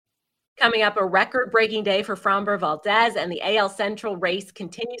Coming up, a record-breaking day for Framber Valdez, and the AL Central race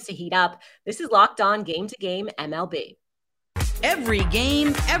continues to heat up. This is Locked On Game to Game MLB. Every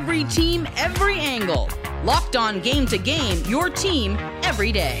game, every team, every angle. Locked On Game to Game, your team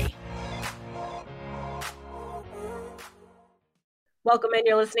every day. Welcome in.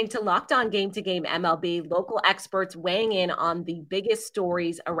 You're listening to Locked On Game to Game MLB, local experts weighing in on the biggest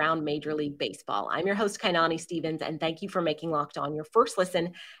stories around Major League Baseball. I'm your host, Kainani Stevens, and thank you for making Locked On your first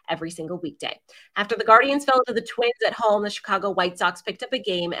listen every single weekday. After the Guardians fell to the Twins at home, the Chicago White Sox picked up a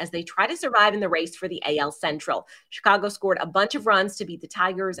game as they try to survive in the race for the AL Central. Chicago scored a bunch of runs to beat the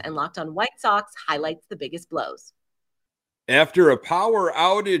Tigers, and Locked On White Sox highlights the biggest blows. After a power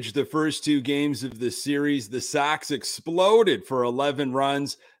outage the first two games of the series, the Sox exploded for 11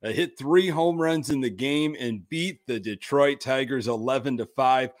 runs, hit 3 home runs in the game, and beat the Detroit Tigers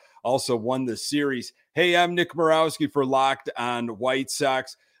 11-5, also won the series. Hey, I'm Nick Morawski for Locked On White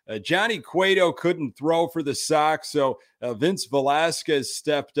Sox. Johnny Cueto couldn't throw for the Sox, so Vince Velasquez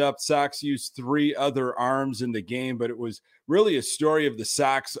stepped up. Sox used 3 other arms in the game, but it was really a story of the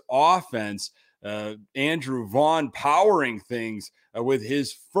Sox offense. Andrew Vaughn powering things with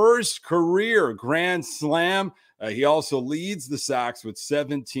his first career grand slam. He also leads the Sox with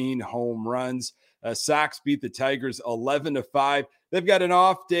 17 home runs. Sox beat the Tigers 11-5. They've got an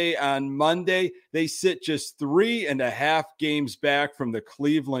off day on Monday. They sit just 3.5 games back from the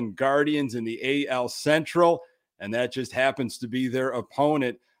Cleveland Guardians in the AL Central, and that just happens to be their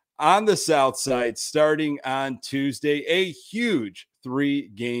opponent on the South Side starting on Tuesday, a huge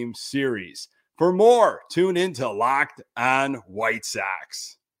 3-game series. For more, tune into Locked On White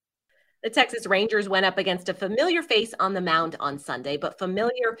Sox. The Texas Rangers went up against a familiar face on the mound on Sunday, but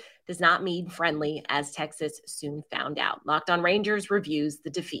familiar does not mean friendly, as Texas soon found out. Locked On Rangers reviews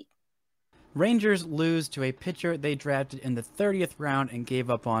the defeat. Rangers lose to a pitcher they drafted in the 30th round and gave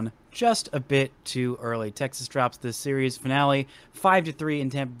up on just a bit too early. Texas drops the series finale 5-3 in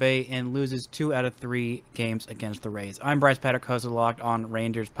Tampa Bay and loses 2 out of 3 games against the Rays. I'm Bryce Patrick, host of the Locked On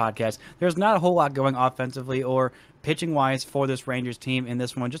Rangers podcast. There's not a whole lot going offensively or pitching-wise for this Rangers team in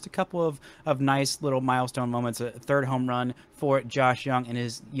this one. Just a couple of nice little milestone moments. A 3rd home run for Josh Young in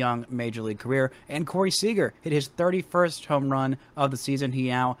his young Major League career. And Corey Seager hit his 31st home run of the season. He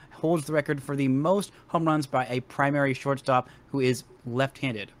now holds the record for the most home runs by a primary shortstop who is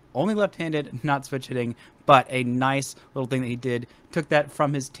left-handed. Only left-handed, not switch hitting, but a nice little thing that he did. Took that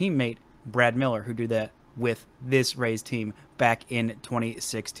from his teammate, Brad Miller, who did that with this Rays team back in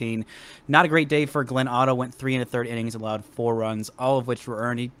 2016. Not a great day for Glenn Otto. Went 3 1/3 innings, allowed 4 runs, all of which were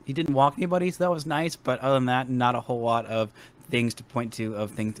earned. He didn't walk anybody, so that was nice, but other than that, not a whole lot of things to point to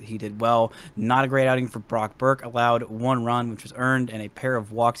of things that he did well. Not a great outing for Brock Burke. Allowed 1 run, which was earned, and a pair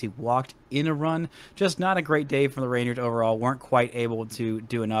of walks. He walked in a run. Just not a great day for the Rangers overall. Weren't quite able to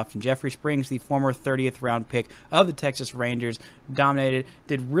do enough. And Jeffrey Springs, the former 30th round pick of the Texas Rangers, dominated,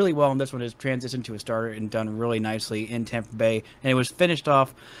 did really well in this one. Has transitioned to a starter and done really nicely in Tampa Bay. And it was finished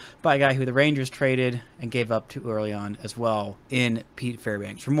off by a guy who the Rangers traded and gave up too early on as well in Pete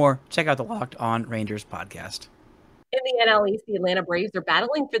Fairbanks. For more, check out the Locked On Rangers podcast. In the NL East, the Atlanta Braves are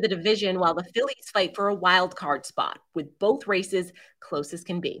battling for the division while the Phillies fight for a wild card spot, with both races close as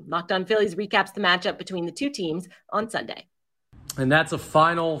can be. Locked On Phillies recaps the matchup between the two teams on Sunday. And that's a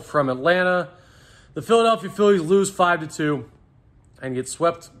final from Atlanta. The Philadelphia Phillies lose 5-2 and get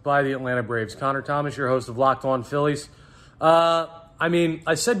swept by the Atlanta Braves. Connor Thomas, your host of Locked On Phillies.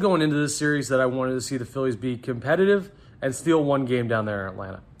 I said going into this series that I wanted to see the Phillies be competitive and steal one game down there in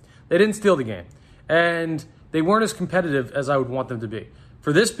Atlanta. They didn't steal the game. And they weren't as competitive as I would want them to be.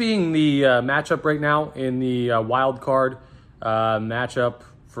 For this being the matchup right now in the wild card matchup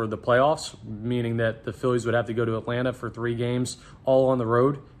for the playoffs, meaning that the Phillies would have to go to Atlanta for 3 games all on the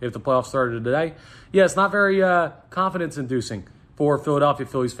road if the playoffs started today. Yeah, it's not very confidence-inducing for Philadelphia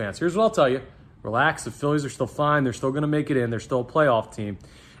Phillies fans. Here's what I'll tell you. Relax. The Phillies are still fine. They're still going to make it in. They're still a playoff team.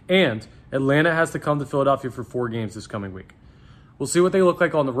 And Atlanta has to come to Philadelphia for 4 games this coming week. We'll see what they look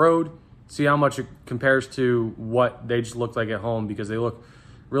like on the road. See how much it compares to what they just looked like at home, because they look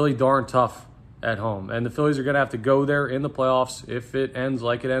really darn tough at home. And the Phillies are going to have to go there in the playoffs if it ends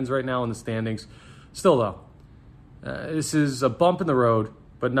like it ends right now in the standings. Still, though, this is a bump in the road,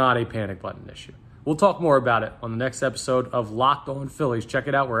 but not a panic button issue. We'll talk more about it on the next episode of Locked On Phillies. Check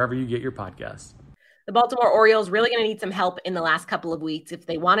it out wherever you get your podcasts. The Baltimore Orioles really going to need some help in the last couple of weeks if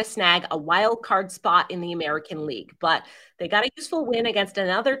they want to snag a wild card spot in the American League. But they got a useful win against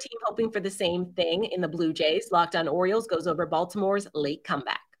another team hoping for the same thing in the Blue Jays. Locked On Orioles goes over Baltimore's late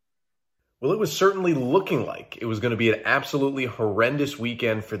comeback. Well, it was certainly looking like it was going to be an absolutely horrendous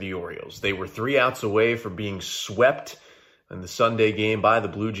weekend for the Orioles. They were 3 outs away from being swept and the Sunday game by the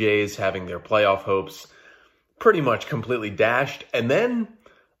Blue Jays, having their playoff hopes pretty much completely dashed. And then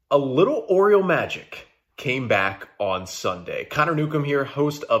a little Oriole magic came back on Sunday. Connor Newcomb here,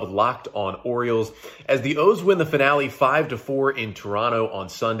 host of Locked on Orioles, as the O's win the finale 5-4 in Toronto on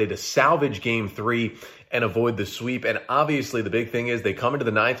Sunday to salvage Game 3 and avoid the sweep. And obviously the big thing is they come into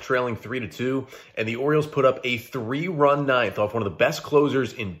the ninth trailing 3-2, and the Orioles put up a 3-run ninth off one of the best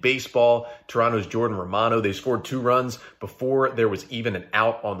closers in baseball, Toronto's Jordan Romano. They scored 2 runs before there was even an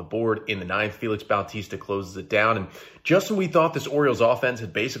out on the board in the ninth. Felix Bautista closes it down. And just when we thought this Orioles offense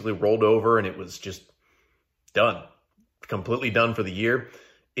had basically rolled over and it was just done, completely done for the year,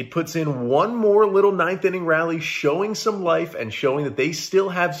 it puts in one more little ninth inning rally, showing some life and showing that they still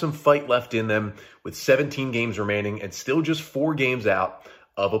have some fight left in them with 17 games remaining and still just 4 games out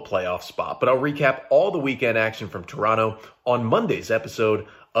of a playoff spot. But I'll recap all the weekend action from Toronto on Monday's episode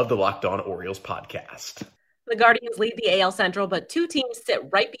of the Locked On Orioles podcast. The Guardians lead the AL Central, but 2 teams sit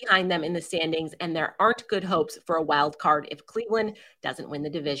right behind them in the standings, and there aren't good hopes for a wild card if Cleveland doesn't win the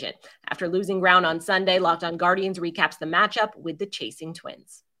division. After losing ground on Sunday, Locked On Guardians recaps the matchup with the chasing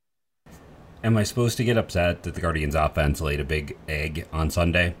Twins. Am I supposed to get upset that the Guardians offense laid a big egg on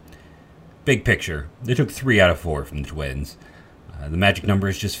Sunday? Big picture, they took 3 out of 4 from the Twins. The magic number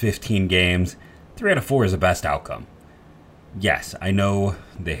is just 15 games. 3 out of 4 is the best outcome. Yes, I know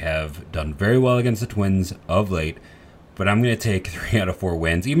they have done very well against the Twins of late, but I'm going to take 3 out of 4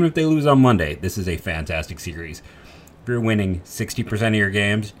 wins. Even if they lose on Monday, this is a fantastic series. If you're winning 60% of your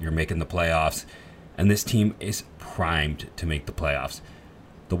games, you're making the playoffs, and this team is primed to make the playoffs.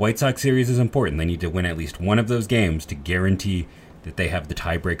 The White Sox series is important. They need to win at least one of those games to guarantee that they have the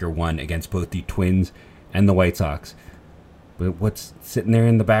tiebreaker won against both the Twins and the White Sox. But what's sitting there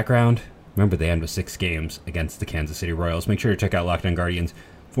in the background? Remember, they end with 6 games against the Kansas City Royals. Make sure to check out Locked On Guardians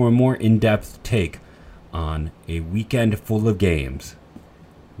for a more in-depth take on a weekend full of games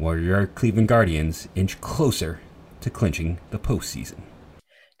where your Cleveland Guardians inch closer to clinching the postseason.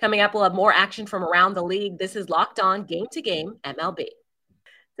 Coming up, we'll have more action from around the league. This is Locked On Game to Game MLB.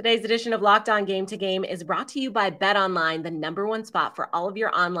 Today's edition of Locked On Game to Game is brought to you by BetOnline, the #1 spot for all of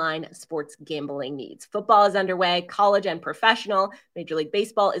your online sports gambling needs. Football is underway, college and professional. Major League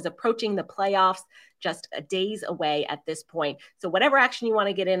Baseball is approaching the playoffs, just a days away at this point. So whatever action you want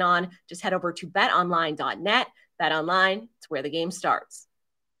to get in on, just head over to betonline.net. BetOnline, it's where the game starts.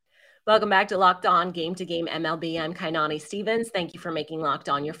 Welcome back to Locked On Game to Game MLB. I'm Kainani Stevens. Thank you for making Locked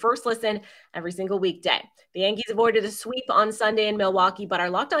On your first listen every single weekday. The Yankees avoided a sweep on Sunday in Milwaukee, but our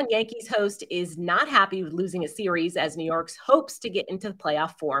Locked On Yankees host is not happy with losing a series as New York's hopes to get into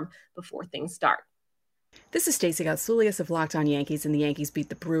playoff form before things start. This is Stacey Gotsoulias of Locked On Yankees, and the Yankees beat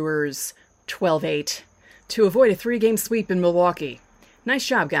the Brewers 12-8 to avoid a 3-game sweep in Milwaukee. Nice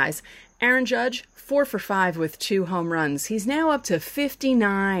job, guys. Aaron Judge, 4 for 5 with 2 home runs. He's now up to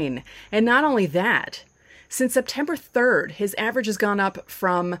 59. And not only that, since September 3rd, his average has gone up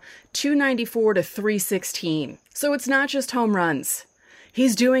from 294 to 316. So it's not just home runs.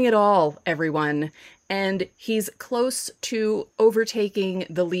 He's doing it all, everyone. And he's close to overtaking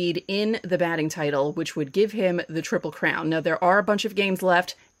the lead in the batting title, which would give him the Triple Crown. Now, there are a bunch of games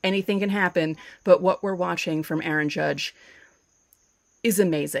left. Anything can happen. But what we're watching from Aaron Judge is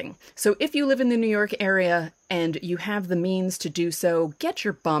amazing. So if you live in the New York area and you have the means to do so, get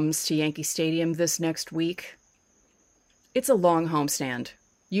your bums to Yankee Stadium this next week. It's a long homestand.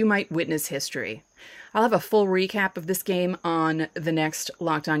 You might witness history. I'll have a full recap of this game on the next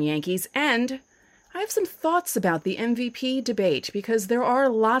Locked On Yankees, and I have some thoughts about the MVP debate because there are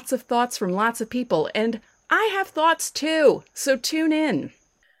lots of thoughts from lots of people, and I have thoughts too, so tune in.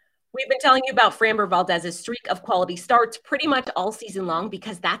 We've been telling you about Framber Valdez's streak of quality starts pretty much all season long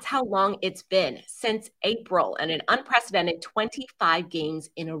because that's how long it's been, since April, and an unprecedented 25 games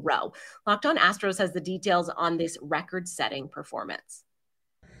in a row. Locked On Astros has the details on this record-setting performance.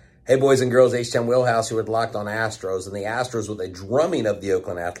 Hey, boys and girls, H-Town Wheelhouse here with Locked On Astros, and the Astros with a drumming of the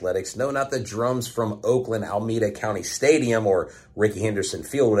Oakland Athletics. No, not the drums from Oakland Alameda County Stadium or Rickey Henderson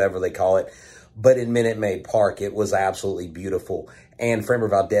Field, whatever they call it, but in Minute Maid Park. It was absolutely beautiful. And Framber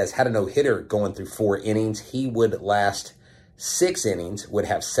Valdez had a no-hitter going through 4 innings. He would last 6 innings, would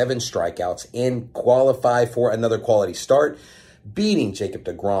have 7 strikeouts, and qualify for another quality start, beating Jacob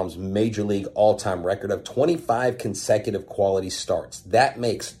deGrom's Major League all-time record of 25 consecutive quality starts. That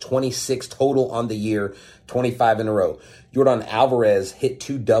makes 26 total on the year, 25 in a row. Yordan Alvarez hit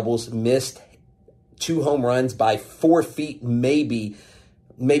 2 doubles, missed 2 home runs by 4 feet, maybe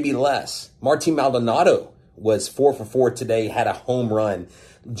less. Martin Maldonado was 4 for 4 today, had a home run,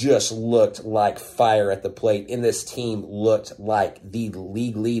 just looked like fire at the plate, and this team looked like the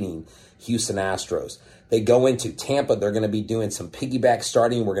league-leading Houston Astros. They go into Tampa. They're going to be doing some piggyback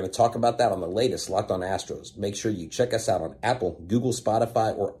starting. We're going to talk about that on the latest Locked On Astros. Make sure you check us out on Apple, Google,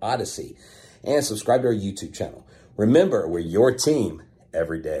 Spotify, or Odyssey, and subscribe to our YouTube channel. Remember, we're your team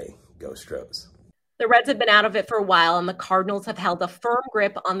every day. Go Stros. The Reds have been out of it for a while, and the Cardinals have held a firm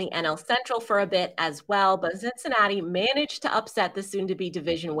grip on the NL Central for a bit as well, but Cincinnati managed to upset the soon-to-be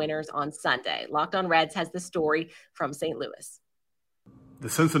division winners on Sunday. Locked On Reds has the story from St. Louis. The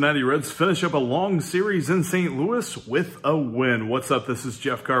Cincinnati Reds finish up a long series in St. Louis with a win. What's up? This is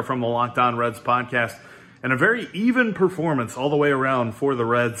Jeff Carr from the Locked On Reds podcast. And a very even performance all the way around for the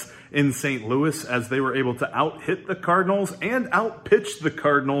Reds in St. Louis as they were able to out-hit the Cardinals and out-pitch the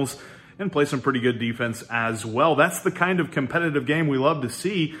Cardinals and play some pretty good defense as well. That's the kind of competitive game we love to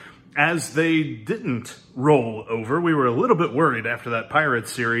see, as they didn't roll over. We were a little bit worried after that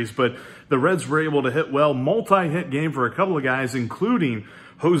Pirates series, but the Reds were able to hit well. Multi-hit game for a couple of guys, including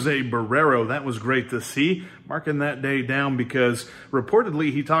Jose Barrero. That was great to see. Marking that day down because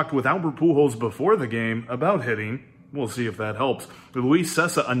reportedly he talked with Albert Pujols before the game about hitting. We'll see if that helps. Luis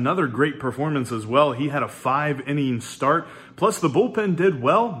Cessa, another great performance as well. He had a 5-inning start. Plus the bullpen did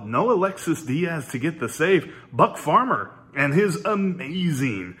well. No Alexis Diaz to get the save. Buck Farmer and his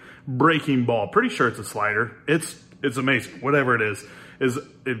amazing breaking ball. Pretty sure it's a slider. It's amazing. Whatever it is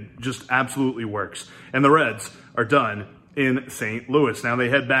it just absolutely works. And the Reds are done in St. Louis. Now they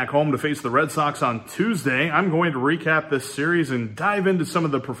head back home to face the Red Sox on Tuesday. I'm going to recap this series and dive into some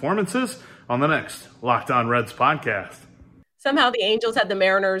of the performances on the next Locked On Reds podcast. Somehow the Angels had the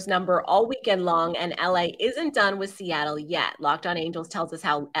Mariners number all weekend long, and LA isn't done with Seattle yet. Locked On Angels tells us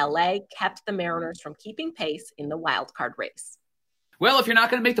how LA kept the Mariners from keeping pace in the wild card race. Well, if you're not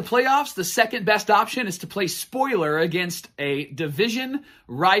going to make the playoffs, the second best option is to play spoiler against a division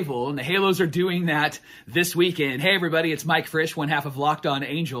rival, and the Halos are doing that this weekend. Hey, everybody, it's Mike Frisch, one half of Locked On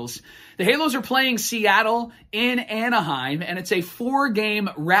Angels. The Halos are playing Seattle in Anaheim, and it's a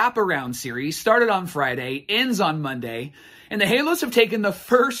 4-game wraparound series. Started on Friday, ends on Monday. And the Halos have taken the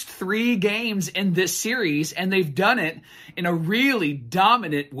first 3 games in this series, and they've done it in a really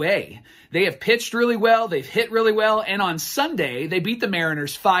dominant way. They have pitched really well, they've hit really well, and on Sunday, they beat the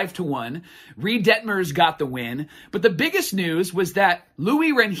Mariners 5-1. Reed Detmers got the win. But the biggest news was that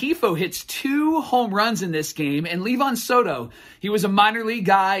Luis Rengifo hits 2 home runs in this game, and Livan Soto, he was a minor league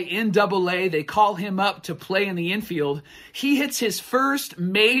guy in AA. They call him up to play in the infield. He hits his first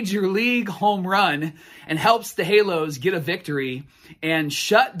major league home run and helps the Halos get a victory and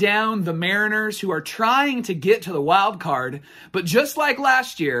shut down the Mariners, who are trying to get to the wild card. But just like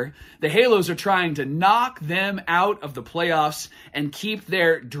last year, the Halos are trying to knock them out of the playoffs and keep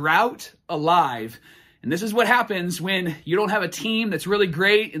their drought alive. And this is what happens when you don't have a team that's really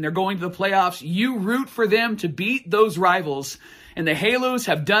great and they're going to the playoffs. You root for them to beat those rivals. And the Halos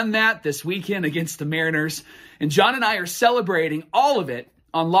have done that this weekend against the Mariners. And John and I are celebrating all of it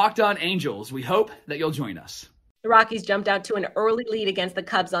on Locked On Angels. We hope that you'll join us. The Rockies jumped out to an early lead against the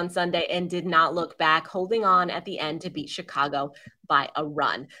Cubs on Sunday and did not look back, holding on at the end to beat Chicago by a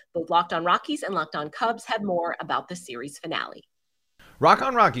run. Both Locked On Rockies and Locked On Cubs have more about the series finale. Rock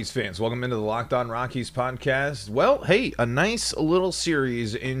on Rockies fans, welcome into the Locked On Rockies podcast. Well, hey, a nice little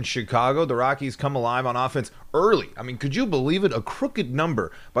series in Chicago. The Rockies come alive on offense early. I mean, could you believe it? A crooked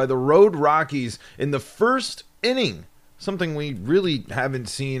number by the road Rockies in the first inning. Something we really haven't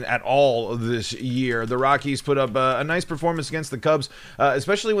seen at all this year. The Rockies put up a nice performance against the Cubs,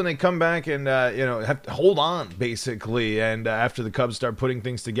 especially when they come back and have to hold on, basically. And after the Cubs start putting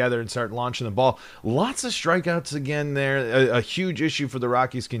things together and start launching the ball, lots of strikeouts again there. A huge issue for the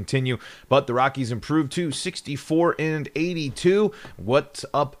Rockies continue, but the Rockies improved to 64-82. What's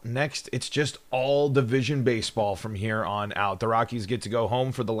up next? It's just all division baseball from here on out. The Rockies get to go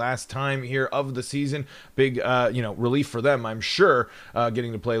home for the last time here of the season. Big, relief for them, I'm sure,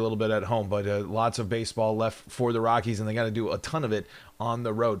 getting to play a little bit at home, but lots of baseball left for the Rockies, and they got to do a ton of it on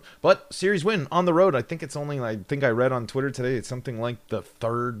the road. But series win on the road, I think I read on Twitter today, it's something like the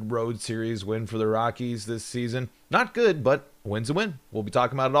 3rd road series win for the Rockies this season. Not good, but win's a win. We'll be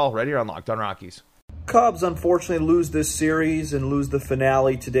talking about it all right here on Locked On Rockies. Cubs unfortunately lose this series and lose the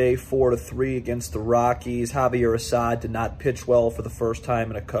finale today 4-3 against the Rockies. Javier Assad did not pitch well for the first time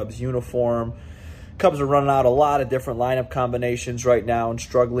in a Cubs uniform. Cubs are running out a lot of different lineup combinations right now and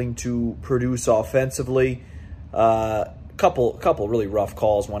struggling to produce offensively. Couple really rough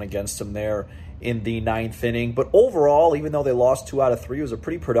calls went against them there in the 9th inning. But overall, even though they lost 2 out of 3, it was a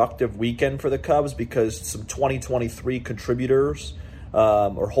pretty productive weekend for the Cubs because some 2023 contributors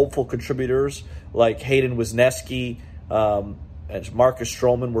or hopeful contributors like Hayden Wesneski and Marcus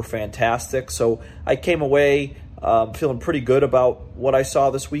Stroman were fantastic. So I came away Feeling pretty good about what I saw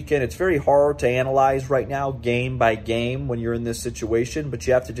this weekend. It's very hard to analyze right now game by game when you're in this situation, but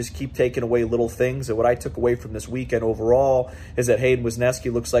you have to just keep taking away little things. And what I took away from this weekend overall is that Hayden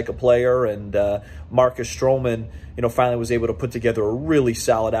Wisniewski looks like a player, and Marcus Stroman, finally was able to put together a really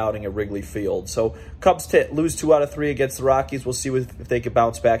solid outing at Wrigley Field. So Cubs lose 2 out of 3 against the Rockies. We'll see if they can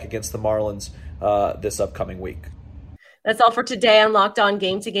bounce back against the Marlins this upcoming week. That's all for today on Locked On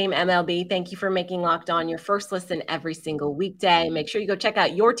Game to Game MLB. Thank you for making Locked On your first listen every single weekday. Make sure you go check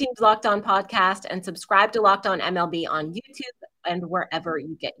out your team's Locked On podcast and subscribe to Locked On MLB on YouTube and wherever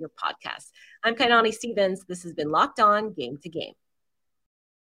you get your podcasts. I'm Kainani Stevens. This has been Locked On Game to Game.